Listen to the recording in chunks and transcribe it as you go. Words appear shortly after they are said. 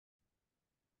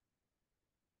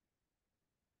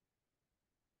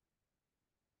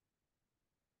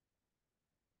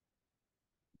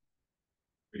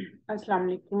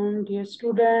Assalamu alaikum, dear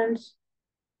students.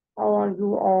 How are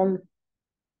you all?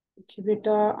 Okay,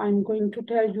 beta, I'm going to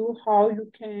tell you how you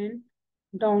can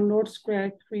download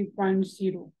Scratch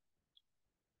 3.0.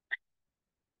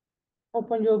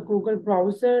 Open your Google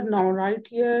browser now, right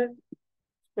here,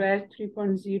 Scratch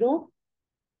 3.0.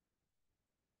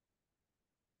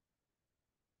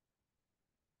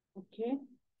 Okay,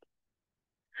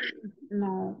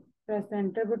 now press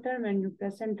enter button. When you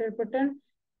press enter button,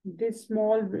 this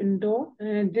small window,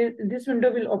 this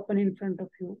window will open in front of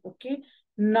you. Okay,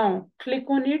 now click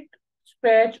on it,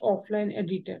 Scratch offline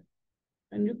editor.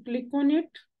 When you click on it,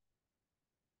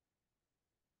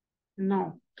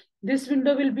 now this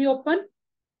window will be open.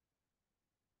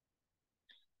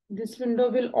 This window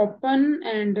will open,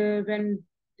 and when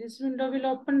this window will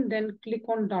open, then click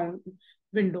on down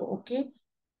window. Okay,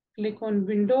 click on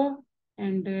window,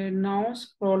 and now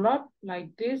scroll up like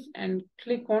this and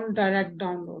click on direct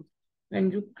download.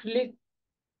 When you click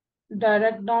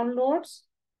direct downloads,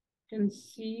 you can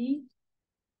see,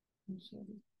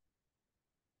 sorry,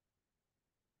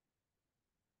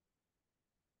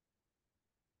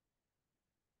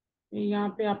 यहाँ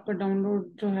पे आपका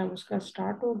download जो है उसका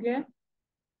start हो गया है।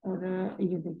 और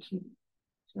ये देखिए,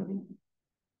 सॉरी,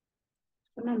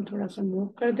 तो ना हम थोड़ा सा मूव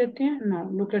कर देते हैं।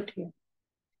 Now look at here.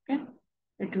 Okay,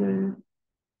 it will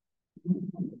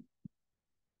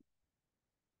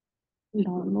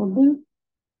downloading.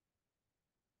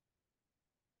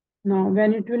 Now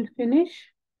when it will finish,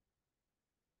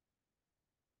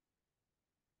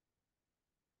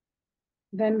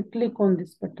 then click on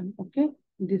this button. Okay,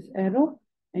 this arrow,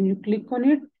 and you click on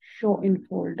it, show in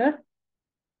folder.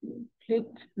 Click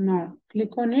now,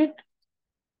 click on it.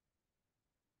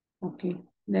 Okay,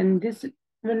 then this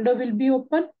window will be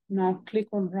open. Now click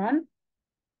on run.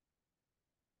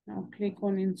 Now click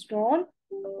on install,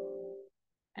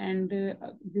 and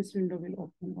this window will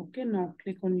open. Okay, now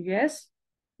click on yes.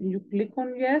 You click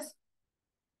on yes,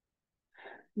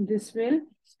 this will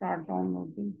start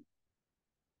downloading.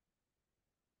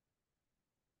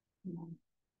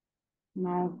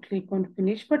 Now click on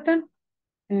finish button.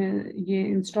 ये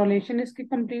installation इसकी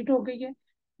complete हो गई है.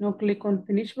 Now click on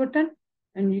finish button,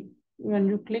 and when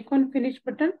you click on finish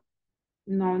button,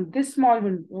 now this small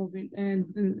window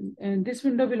this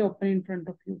window will open in front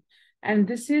of you, and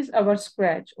this is our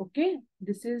Scratch. Okay,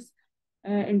 this is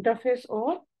interface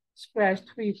of Scratch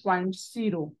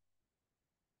 3.0.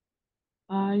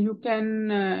 You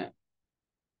can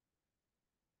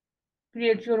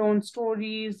create your own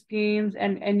stories, games,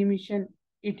 and animation,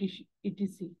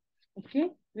 etc. Okay,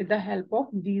 with the help of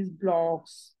these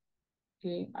blocks.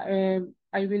 Okay,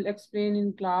 I will explain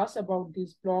in class about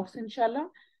these blocks, inshallah.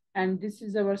 And this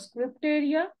is our script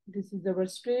area. This is our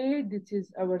tray. This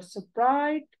is our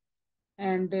sprite.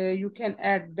 And you can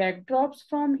add backdrops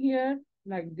from here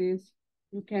like this.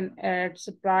 You can add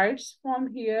sprites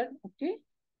from here. Okay,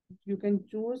 you can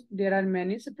choose. There are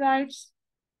many sprites.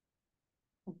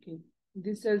 Okay,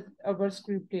 this is our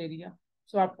script area.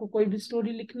 So आपको कोई भी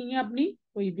story लिखनी है अपनी,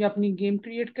 कोई भी अपनी game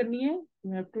create करनी है,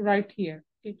 you have to write here.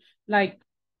 Okay, like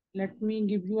let me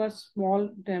give you a small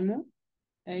demo.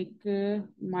 Like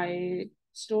my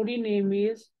story name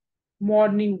is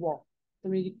morning walk. तो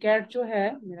मेरी कैट जो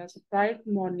है, मेरा स्प्राइट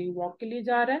मॉर्निंग वॉक के लिए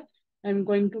जा रहा है. I am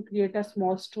going to create a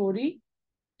small story.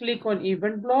 Click on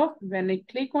event block. When I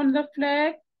click on the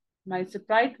flag, my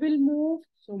sprite will move.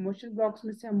 So motion blocks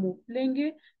में से हम move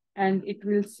लेंगे, and it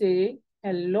will say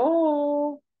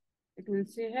hello. It will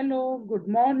say hello, good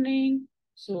morning.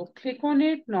 So click on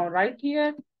it now, right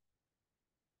here.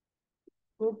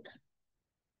 Good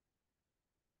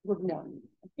morning.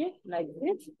 Okay, like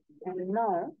this. And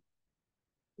now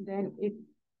then it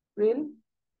will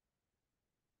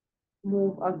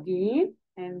move again,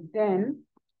 and then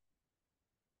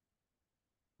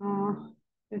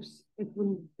it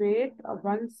will wait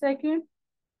 1 second,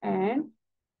 and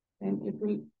then it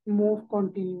will move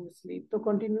continuously. तो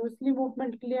continuously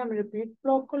movement के लिए हम repeat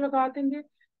block को लगा देंगे.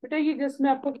 बेटा ये just मैं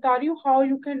आपको बता रही हूँ how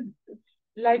you can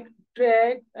like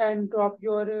drag and drop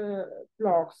your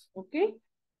blocks. Okay,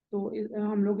 तो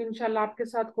हम लोग इंशाल्लाह आपके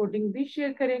साथ कोडिंग भी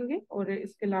शेयर करेंगे, और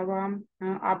इसके अलावा हम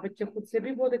आप बच्चे खुद से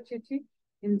भी बहुत अच्छी अच्छी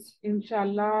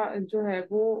इंशाल्लाह जो है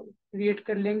वो क्रिएट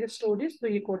कर लेंगे स्टोरीज. तो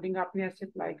ये कोडिंग आपने ऐसे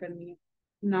अप्लाई करनी है.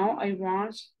 Now I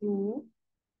want to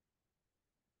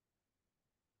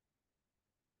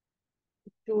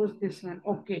choose this one.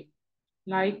 Okay,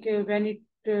 like when it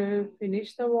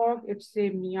finish the work, it say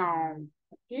meow.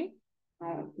 Okay,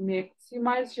 now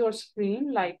maximize your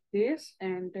screen like this,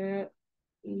 and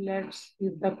let's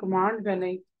give the command when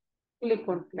I click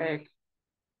on flag.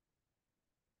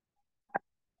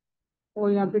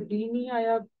 और यहाँ पे D नहीं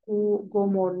आया, गो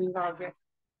morning आ गया.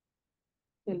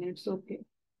 then it's okay.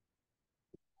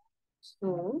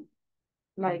 So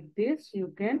like this you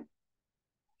can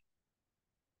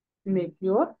make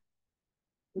your,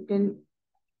 you can,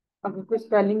 अगर कोई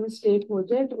spelling mistake हो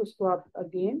जाए तो उसको आप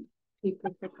अगेन ठीक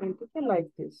कर सकते हैं, ठीक है, लाइक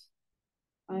दिस।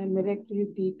 मेरे एक्चुअली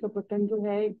डी का बटन जो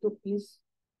है एक दो पीस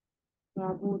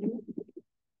खराब हो रही है,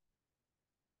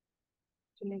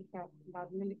 चलिए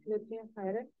बाद में लिख लेते हैं,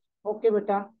 खैर है। ओके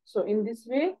बेटा, सो इन दिस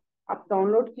वे आप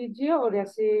डाउनलोड कीजिए और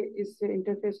ऐसे इस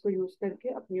इंटरफेस को यूज करके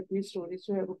अपनी अपनी स्टोरीज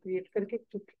जो है वो क्रिएट करके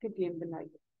छोटे छोटे गेम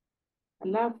बनाइए।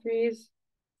 अल्लाह हाफिज।